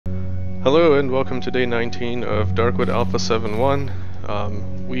Hello and welcome to day 19 of Darkwood Alpha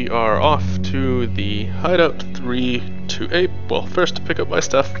 7.1. We are off to the Hideout 3 well, first to pick up my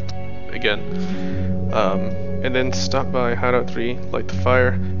stuff again, and then stop by Hideout 3, light the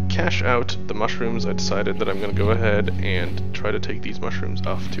fire, cash out the mushrooms. I decided that I'm going to go ahead and try to take these mushrooms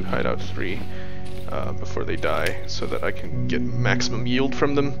off to Hideout 3 before they die so that I can get maximum yield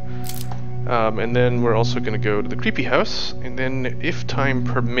from them. And then we're also going to go to the creepy house, and then if time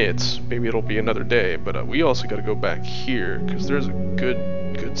permits, maybe it'll be another day, but we also got to go back here, because there's a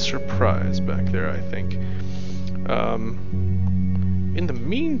good surprise back there, I think. In the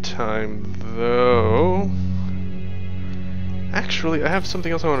meantime, though, actually, I have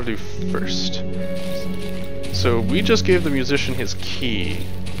something else I want to do first. So we just gave the musician his key,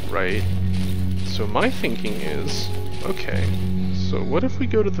 right? So my thinking is, okay, so what if we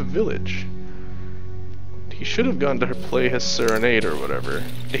go to the village? He should have gone to play his serenade or whatever.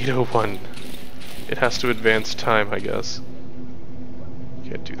 8:01. It has to advance time, I guess.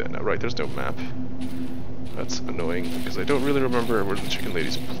 Can't do that now. Right, there's no map. That's annoying, because I don't really remember where the chicken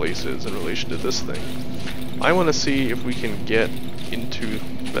lady's place is in relation to this thing. I want to see if we can get into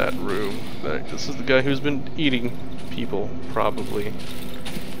that room. This is the guy who's been eating people, probably.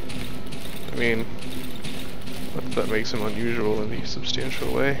 I mean, not that makes him unusual in any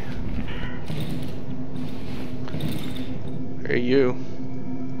substantial way. Hey, you.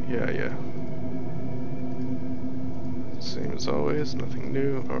 Yeah. Same as always, nothing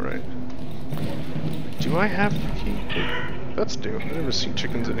new. Alright. Do I have the key? That's new. I've never seen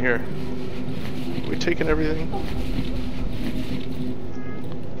chickens in here. Have we taken everything?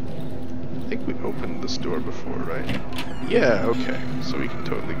 I think we opened this door before, right? Yeah, okay. So we can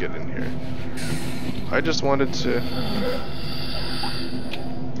totally get in here. I just wanted to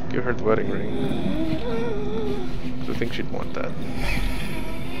give her the wedding ring. I think she'd want that.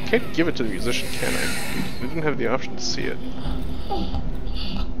 Can't give it to the musician, can I? We didn't have the option to see it.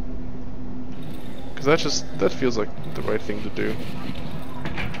 Because that feels like the right thing to do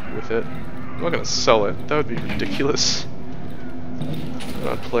with it. I'm not gonna sell it. That would be ridiculous. I'm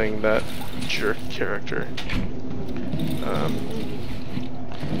not playing that jerk character. I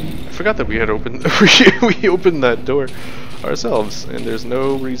forgot that we had opened we opened that door ourselves, and there's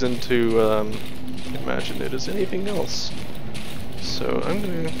no reason to imagine it as anything else. So I'm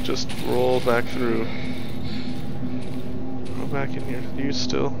gonna just roll back through. Roll back in here. You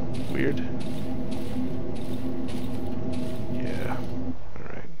still weird? Yeah.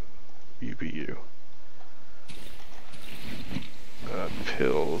 Alright. You be you.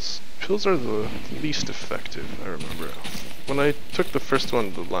 Pills. Pills are the least effective, I remember. When I took the first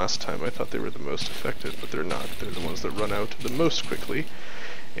one the last time, I thought they were the most effective, but they're not. They're the ones that run out the most quickly.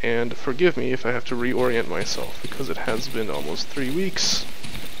 And forgive me if I have to reorient myself, because it has been almost 3 weeks.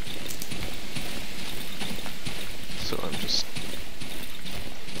 So I'm just...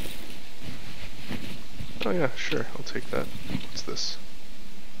 Oh yeah, sure, I'll take that. What's this?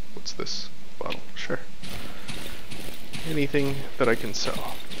 What's this? Bottle. Sure. Anything that I can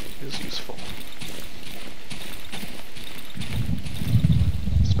sell is useful.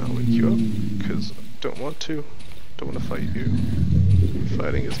 Let's not wake you up, because I don't want to. Don't want to fight you.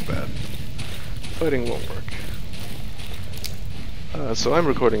 Fighting is bad. Fighting won't work. So I'm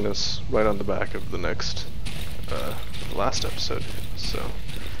recording this right on the back of the next, last episode. So,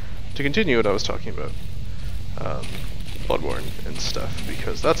 to continue what I was talking about, Bloodborne and stuff,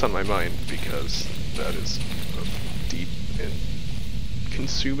 because that's on my mind, because that is a deep and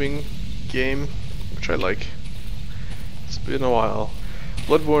consuming game, which I like. It's been a while.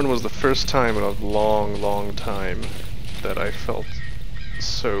 Bloodborne was the first time in a long time that I felt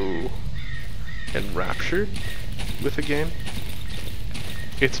so enraptured with a game.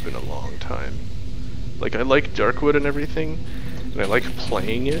 It's been a long time. Like, I like Darkwood and everything, and I like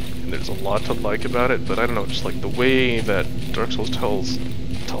playing it, and there's a lot to like about it, but I don't know, just like the way that Dark Souls tells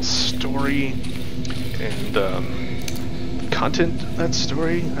story, and the content of that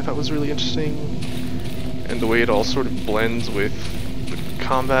story I thought was really interesting, and the way it all sort of blends with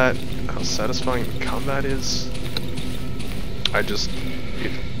combat, and how satisfying the combat is.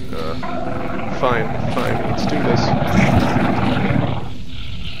 Fine, let's do this.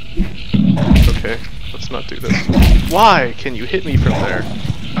 Okay, let's not do this. Why can you hit me from there?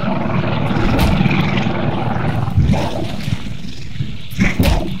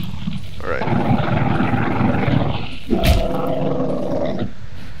 Alright.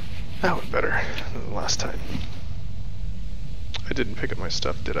 That went better than the last time. I didn't pick up my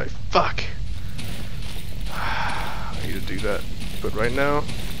stuff, did I? Fuck! I need to do that. But right now,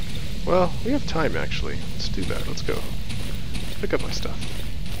 well, we have time actually. Let's do that. Let's go. Pick up my stuff.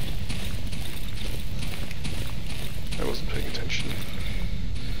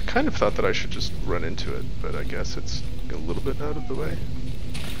 kind of thought that I should just run into it, but I guess it's a little bit out of the way.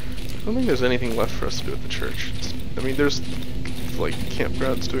 I don't think there's anything left for us to do at the church. I mean, there's like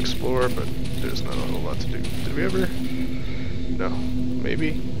campgrounds to explore, but there's not a whole lot to do. Did we ever? No.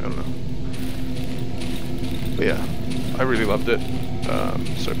 Maybe? I don't know. But yeah, I really loved it.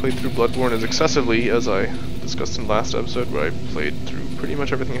 So I played through Bloodborne as excessively as I discussed in the last episode, where I played through pretty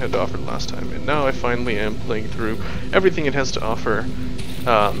much everything it had to offer last time, and now I finally am playing through everything it has to offer,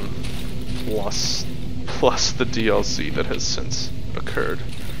 plus the DLC that has since occurred,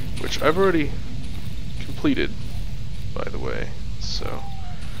 which I've already completed, by the way, so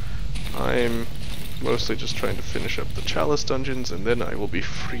I'm mostly just trying to finish up the Chalice dungeons, and then I will be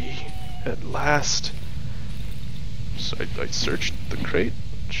free at last. So I searched the crate.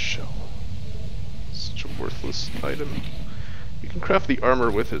 Shell. Such a worthless item. You can craft the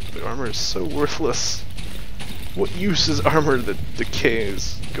armor with it. The armor is so worthless. What use is armor that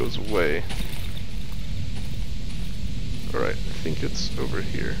decays, goes away? Alright, I think it's over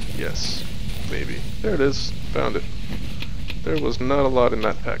here. Yes, maybe. There it is. Found it. There was not a lot in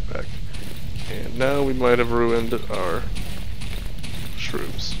that backpack. And now we might have ruined our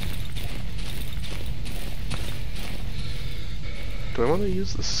shrooms. Do I want to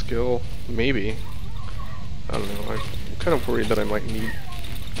use the skill? Maybe. I don't know. I'm kind of worried that I might need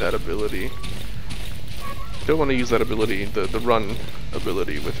that ability. I don't want to use that ability, the run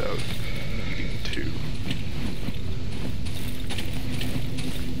ability, without needing to.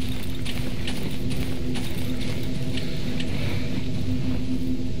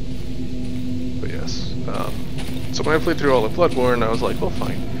 But yes. So when I played through all of Bloodborne, I was like, well,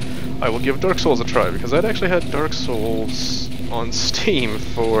 fine. I will give Dark Souls a try, because I'd actually had Dark Souls on Steam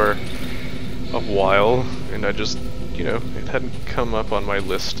for a while, and I just, you know, it hadn't come up on my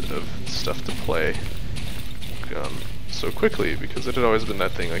list of stuff to play so quickly, because it had always been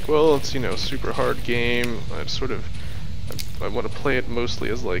that thing, like, well, it's, you know, super hard game. I want to play it mostly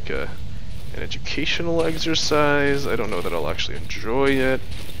as like an educational exercise. I don't know that I'll actually enjoy it.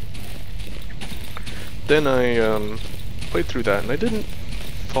 Then I played through that, and I didn't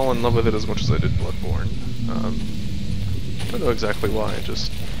fall in love with it as much as I did Bloodborne. I don't know exactly why,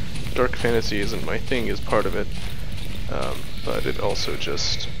 just dark fantasy isn't my thing is part of it, but it also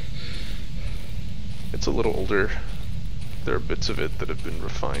just, it's a little older. There are bits of it that have been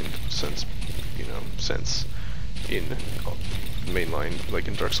refined since, you know, since in mainline, like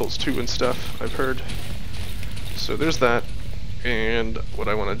in Dark Souls 2 and stuff, I've heard. So there's that, and what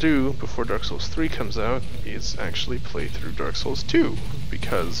I want to do before Dark Souls 3 comes out is actually play through Dark Souls 2,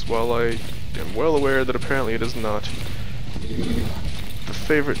 because while I am well aware that apparently it is not the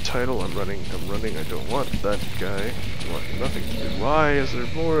favorite title I'm running, I don't want that guy. I want nothing to do. Why is there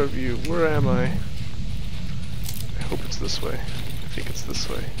more of you? Where am I? I hope it's this way. I think it's this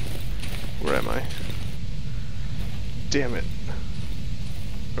way. Where am I? Damn it.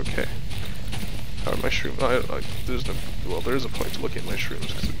 Okay. How are my shrooms? There's no. Well, there is a point to looking at my shrooms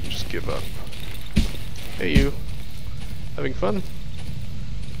because we can just give up. Hey, you. Having fun?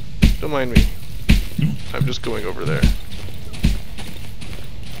 Don't mind me. I'm just going over there.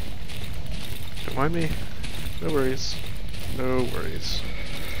 Don't mind me. No worries. No worries.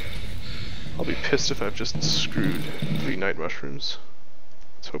 I'll be pissed if I've just screwed 3 night mushrooms.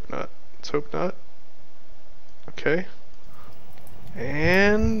 Let's hope not. Let's hope not. Okay.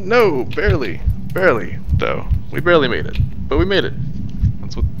 And no, barely. Barely, though. We barely made it. But we made it.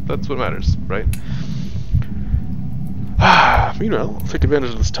 That's what matters, right? Meanwhile, I'll take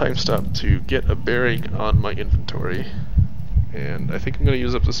advantage of this time stop to get a bearing on my inventory. And I think I'm going to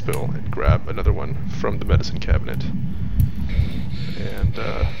use up the spill and grab another one from the medicine cabinet. And,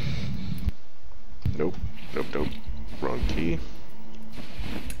 nope. Wrong key.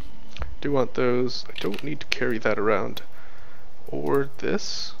 Do want those. I don't need to carry that around. Or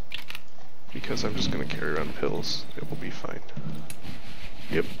this. Because I'm just going to carry around pills. It will be fine.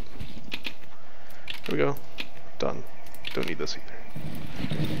 Yep. There we go. Done. Don't need this either.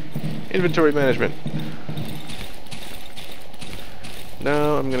 Inventory management.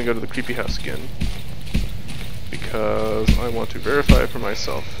 Now I'm gonna go to the creepy house again, because I want to verify for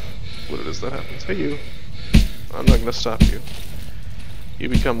myself what it is that happens. Hey you, I'm not gonna stop you. You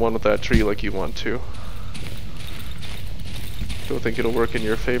become one with that tree like you want to. Don't think it'll work in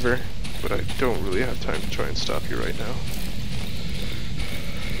your favor, but I don't really have time to try and stop you right now.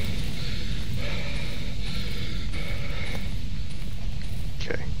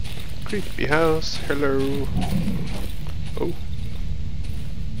 Okay. Creepy house, hello. Oh.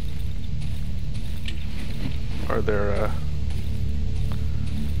 Are there,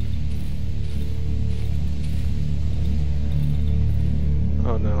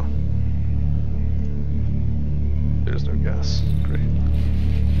 oh no.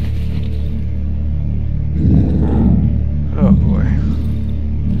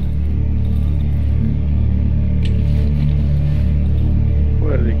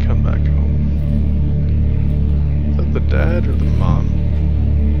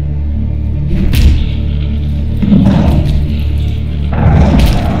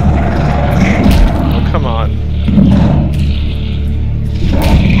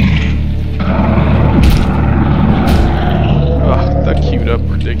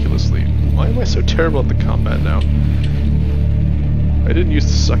 terrible at the combat now. I didn't used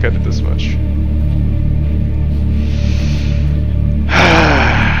to suck at it this much.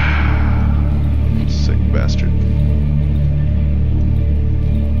 Sick bastard.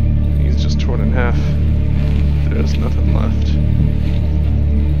 He's just torn in half. There's nothing left.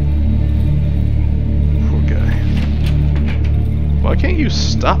 Poor guy. Why can't you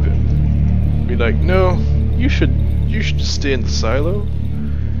stop him? Be like, no, you should just stay in the silo.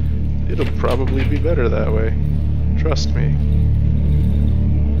 It'll probably be better that way. Trust me.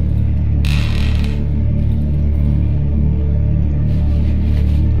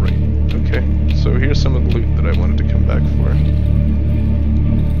 Right, okay. So here's some of the loot that I wanted to come back for.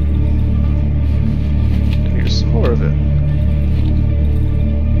 And here's some more of it.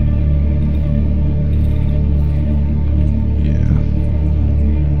 Yeah.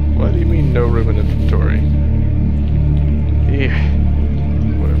 Why do you mean no room in inventory? Yeah.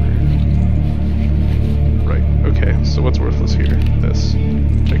 Okay, so what's worthless here? This.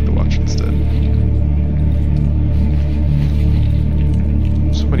 Take the watch instead.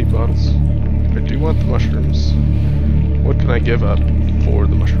 So many bottles. I do want the mushrooms. What can I give up for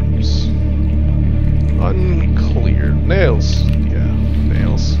the mushrooms? Unclear. Nails. Yeah,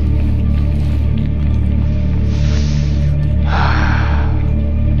 nails.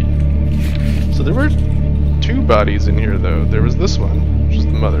 So there were 2 bodies in here though. There was this one, which is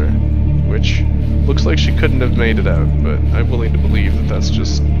the mother, which looks like she couldn't have made it out, but I'm willing to believe that that's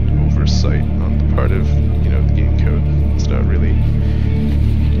just oversight on the part of, you know, the game code. It's not really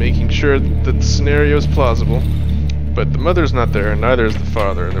making sure that the scenario is plausible. But the mother's not there, and neither is the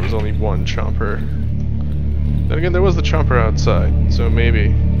father, and there was only one chomper. Then again, there was the chomper outside, so maybe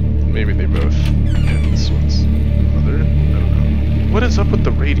they both. And this one's the mother. I don't know. What is up with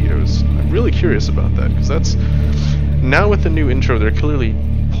the radios? I'm really curious about that, because that's now with the new intro, they're clearly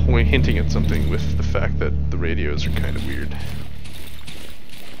hinting at something with the fact that the radios are kind of weird.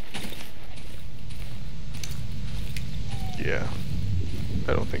 Yeah,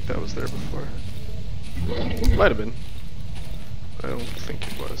 I don't think that was there before. Might have been. I don't think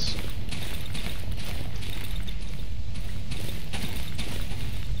it was.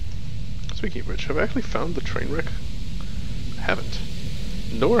 Speaking of which, have I actually found the train wreck? I haven't.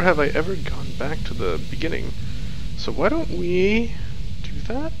 Nor have I ever gone back to the beginning. So why don't we do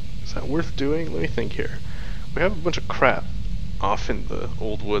that? Is that worth doing? Let me think here. We have a bunch of crap off in the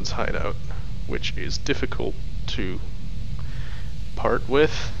old woods hideout, which is difficult to part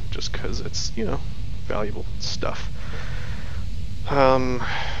with, just because it's, you know, valuable stuff.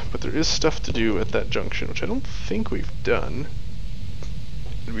 But there is stuff to do at that junction, which I don't think we've done.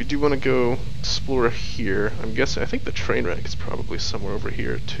 And we do want to go explore here. I'm guessing, I think the train wreck is probably somewhere over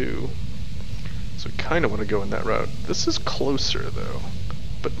here too. So I kind of want to go in that route. This is closer though,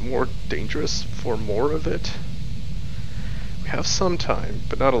 but more dangerous for more of it. We have some time,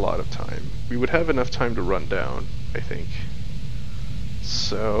 but not a lot of time. We would have enough time to run down, I think.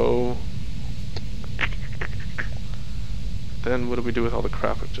 So then what do we do with all the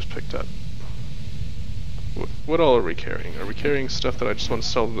crap we've just picked up? What all are we carrying? Are we carrying stuff that I just want to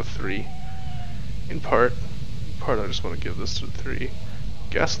sell to the 3? In part I just want to give this to the 3.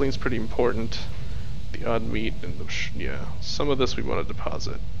 Gasoline's pretty important. The odd meat and the yeah, some of this we want to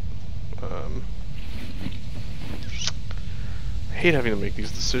deposit. I hate having to make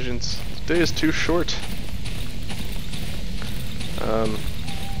these decisions. The day is too short.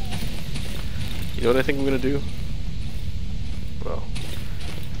 You know what I think I'm gonna do? Well,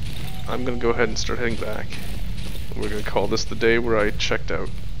 I'm gonna go ahead and start heading back. We're gonna call this the day where I checked out.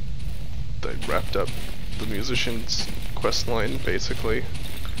 I wrapped up the musician's quest line, basically.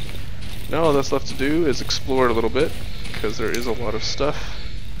 Now all that's left to do is explore it a little bit, because there is a lot of stuff.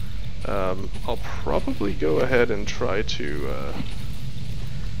 I'll probably go ahead and try to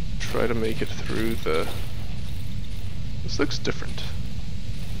make it through the... This looks different.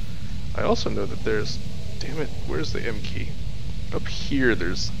 I also know that there's... Damn it, where's the M key? Up here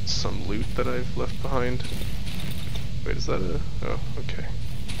there's some loot that I've left behind. Wait, is that a... Oh, okay.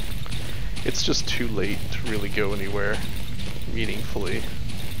 It's just too late to really go anywhere meaningfully.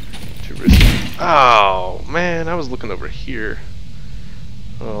 Too risky. Oh, man, I was looking over here.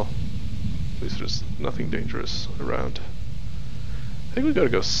 Well, at least there's nothing dangerous around. I think we gotta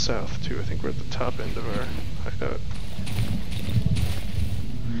go south, too. I think we're at the top end of our hideout.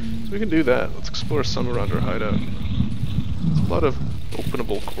 So we can do that. Let's explore some around our hideout. There's a lot of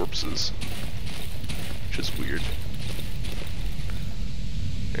openable corpses, which is weird.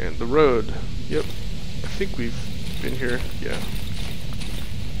 And the road, yep, I think we've been here, yeah.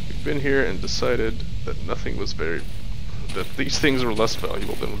 We've been here and decided that nothing was that these things were less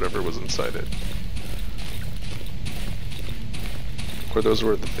valuable than whatever was inside it. Or those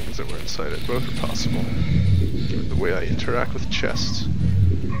were the things that were inside it. Both are possible. The way I interact with chests.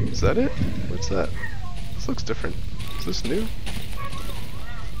 Is that it? What's that? This looks different. Is this new?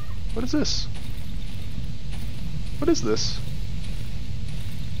 What is this? What is this?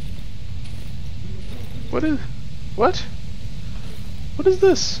 What is... What? What is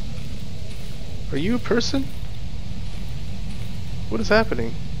this? Are you a person? What is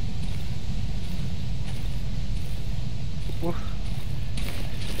happening? What?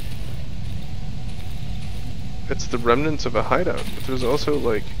 It's the remnants of a hideout, but there's also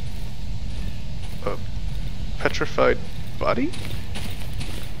like a petrified body?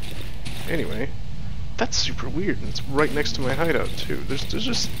 Anyway, that's super weird, and it's right next to my hideout too. There's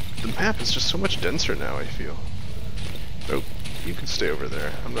just, the map is just so much denser now, I feel. Nope, you can stay over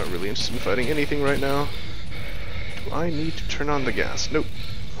there. I'm not really interested in fighting anything right now. Do I need to turn on the gas? Nope.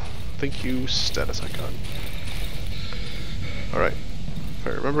 Thank you, status icon. Alright, if I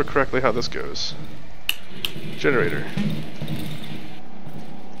remember correctly how this goes. Generator.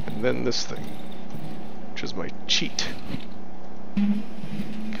 And then this thing, which is my cheat.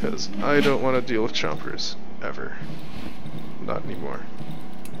 Because I don't want to deal with chompers, ever. Not anymore.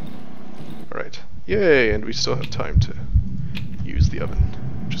 Alright, yay, and we still have time to use the oven,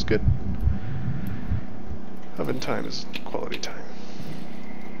 which is good. Oven time is quality time.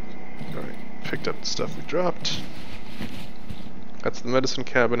 Alright, picked up the stuff we dropped. That's the medicine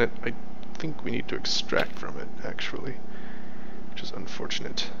cabinet. I think we need to extract from it, actually, which is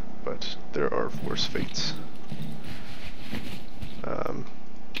unfortunate, but there are worse fates. I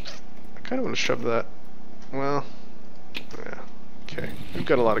kind of want to shove that. Well, yeah, okay. We've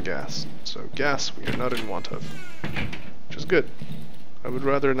got a lot of gas, so gas we are not in want of, which is good. I would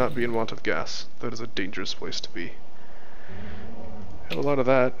rather not be in want of gas. That is a dangerous place to be. Have a lot of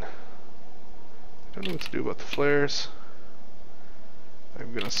that. I don't know what to do about the flares.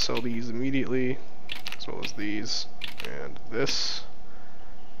 I'm gonna sell these immediately, as well as these, and this.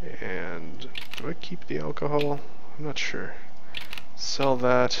 And do I keep the alcohol? I'm not sure. Sell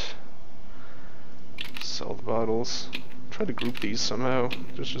that. Sell the bottles. Try to group these somehow.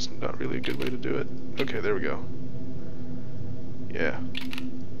 There's just not really a good way to do it. Okay, there we go. Yeah.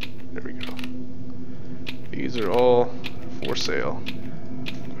 There we go. These are all for sale.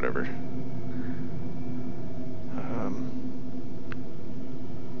 Whatever.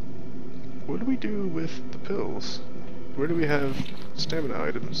 What do we do with the pills? Where do we have stamina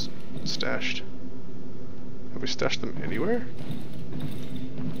items stashed? Have we stashed them anywhere?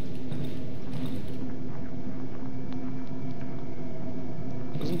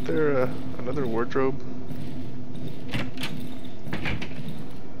 Isn't there another wardrobe?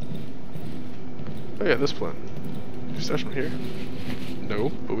 Oh yeah, this one. Did we stash them here? No,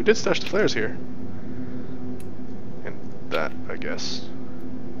 but we did stash the flares here. And that, I guess.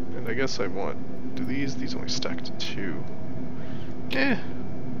 And I guess I want... Do these only stack to 2. Eh.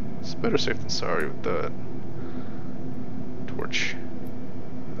 It's better safe than sorry with the torch.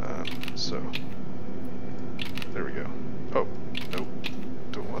 So... There we go. Oh, nope.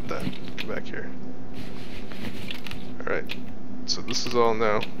 Don't want that. Come back here. Alright. So this is all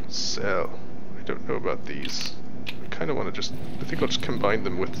now. Sell. I don't know about these. I kind of want to just... I think I'll just combine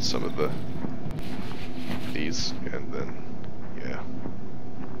them with some of the... these, and then... yeah.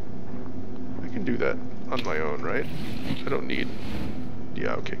 I can do that on my own, right? I don't need...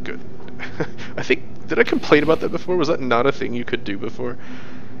 yeah, okay, good. I think... did I complain about that before? Was that not a thing you could do before?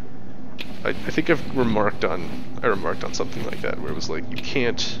 I think I remarked on something like that, where it was like, you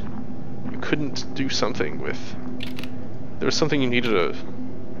couldn't do something with... there was something you needed a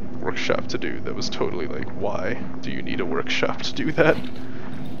workshop to do that was totally like, why do you need a workshop to do that?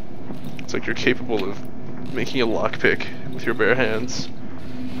 It's like you're capable of making a lockpick with your bare hands,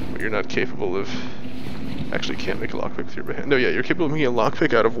 but you're not capable of... actually can't make a lockpick with your bare hands. No, yeah, you're capable of making a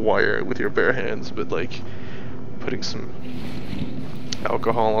lockpick out of wire with your bare hands, but like, putting some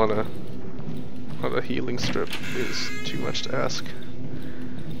alcohol on a healing strip is too much to ask.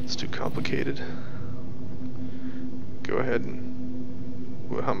 It's too complicated. Go ahead and...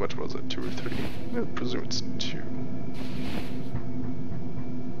 well, how much was it? 2 or 3? I presume it's 2.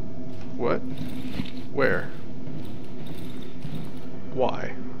 What? Where?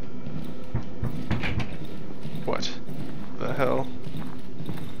 Why? What the hell?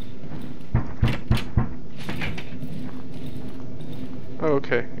 Oh,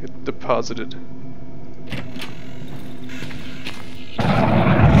 okay. It deposited.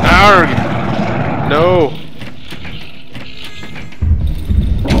 Arrgh! No!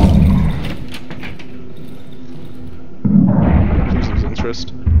 Please lose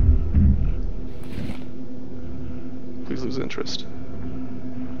interest. Please lose interest.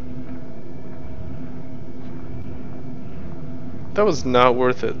 That was not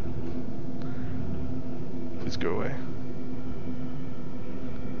worth it. Please go away.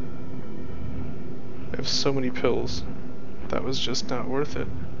 I have so many pills. That was just not worth it.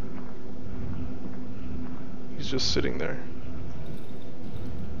 He's just sitting there.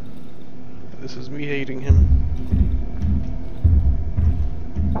 And this is me hating him.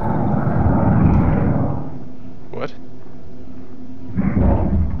 What?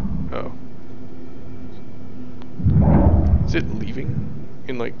 Oh. Is it leaving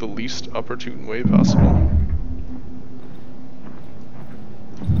in like the least opportune way possible?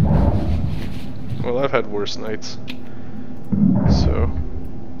 Well, I've had worse nights, so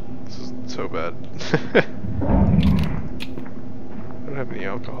this is so bad. I don't have any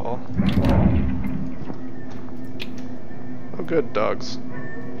alcohol. Oh good, dogs.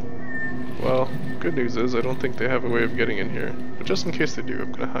 Well, good news is I don't think they have a way of getting in here, but just in case they do,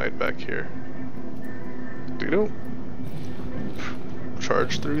 I'm gonna hide back here. They don't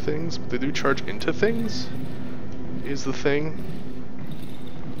charge through things, but they do charge into things, is the thing.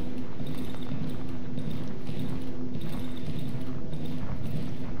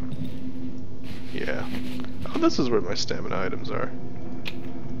 Yeah. Oh, this is where my stamina items are.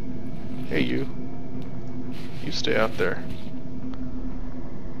 Hey, you. You stay out there.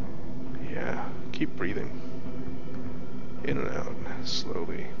 Yeah, keep breathing. In and out,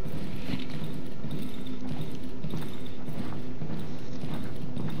 slowly.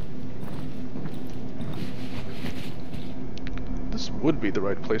 This would be the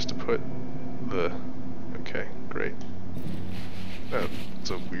right place to put the... Okay, great. That's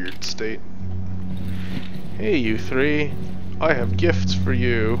a weird state. Hey, you three. I have gifts for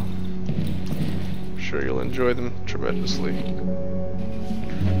you. I'm sure you'll enjoy them tremendously.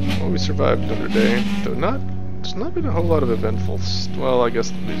 Well, we survived another day, though there's not been a whole lot of eventful well, I guess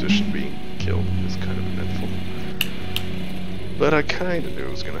the musician being killed is kind of eventful. But I kind of knew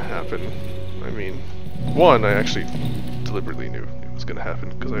it was going to happen. I mean, one, I actually deliberately knew it was going to happen,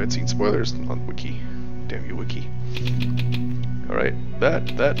 because I had seen spoilers on Wiki. Damn you, Wiki. Alright,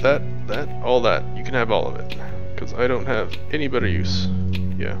 all that. You can have all of it. Because I don't have any better use.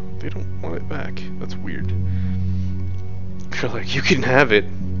 Yeah, they don't want it back. That's weird. They're like, you can have it.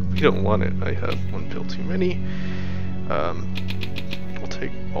 We don't want it. I have one pill too many. I'll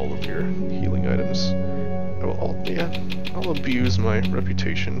take all of your healing items. I'll abuse my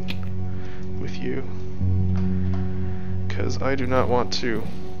reputation with you. Because I do not want to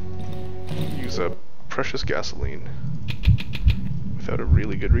use up precious gasoline without a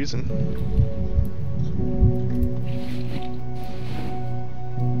really good reason.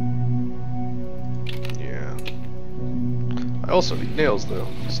 Yeah. I also need nails though,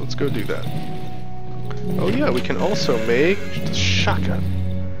 so let's go do that. Oh yeah, we can also make the shotgun.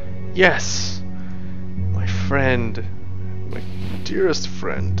 Yes! My friend. My dearest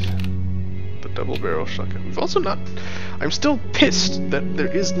friend. The double barrel shotgun. We've also not... I'm still pissed that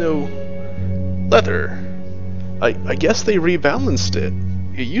there is no leather. I guess they rebalanced it.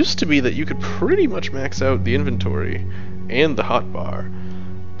 It used to be that you could pretty much max out the inventory and the hotbar,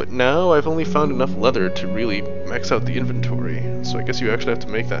 but now I've only found enough leather to really max out the inventory, so I guess you actually have to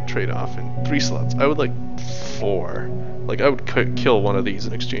make that trade-off in 3 slots. I would like 4. Like, I would kill one of these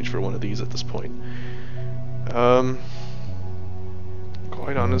in exchange for one of these at this point.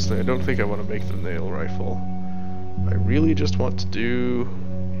 Quite honestly, I don't think I want to make the nail rifle. I really just want to do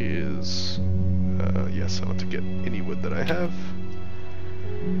is... yes, I want to get any wood that I have.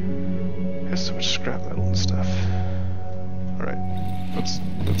 There's so much scrap metal and stuff. Alright, let's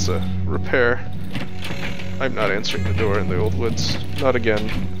repair. I'm not answering the door in the old woods. Not again.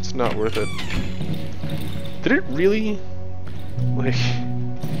 It's not worth it. Did it really... like...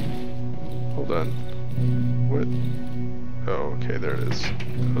 Hold on. What? Oh, okay, there it is.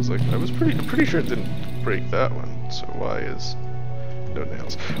 I was pretty sure it didn't break that one, so why is... no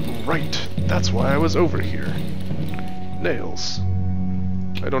nails. Right! That's why I was over here. Nails.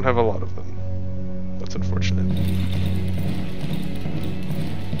 I don't have a lot of them. That's unfortunate.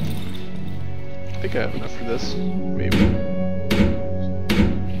 I think I have enough for this. Maybe.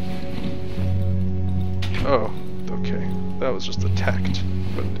 Oh, okay. That was just attacked,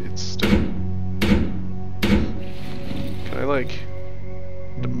 but it's still... Can I, like,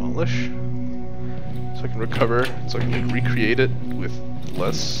 demolish? So I can recover, so I can like, recreate it with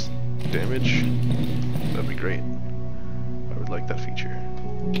less damage. That'd be great. I would like that feature.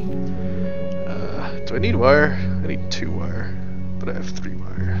 Do I need wire? I need 2 wire, but I have 3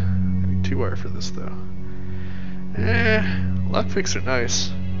 wire. I need 2 wire for this though. Lockpicks are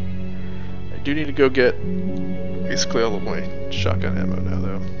nice. I do need to go get basically all of my shotgun ammo now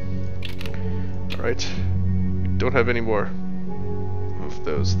though. Alright. We don't have any more of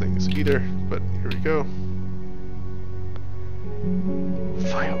those things either, but here we go.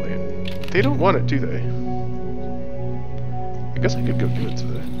 Violin. They don't want it, do they? I guess I could go give it to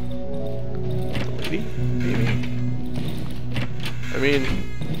the lady, maybe? I mean,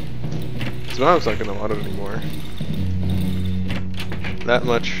 his mom's not gonna want it anymore. That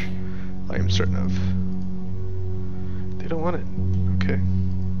much I am certain of. They don't want it. Okay.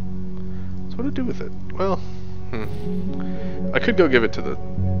 So what to do with it? Well, I could go give it to the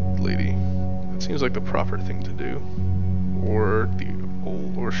lady. It seems like the proper thing to do. Or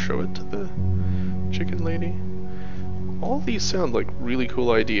show it to the chicken lady. All these sound like really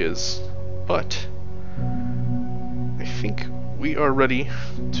cool ideas, but I think we are ready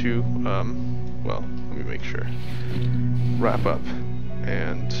to, well, let me make sure. Wrap up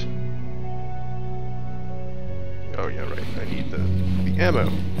and... Oh yeah, right, I need the ammo.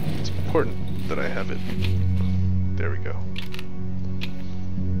 It's important that I have it. There we go.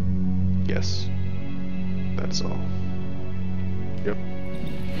 Yes. That's all. Yep.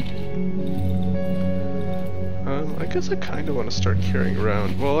 I guess I kind of want to start carrying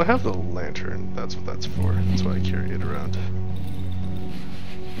around... Well, I have the lantern. That's what that's for. That's why I carry it around.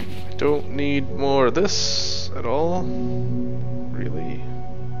 I don't need more of this at all. Really.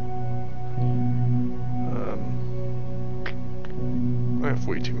 I have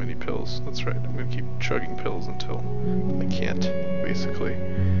way too many pills. That's right. I'm going to keep chugging pills until I can't, basically.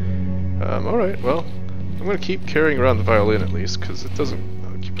 Alright, well, I'm going to keep carrying around the violin at least, because it doesn't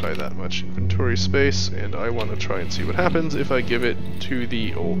occupy that much inventory space, and I want to try and see what happens if I give it to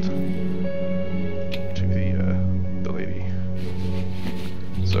the the lady.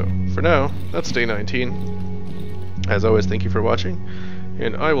 So, for now, that's day 19. As always, thank you for watching,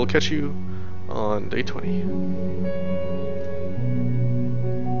 and I will catch you on day 20.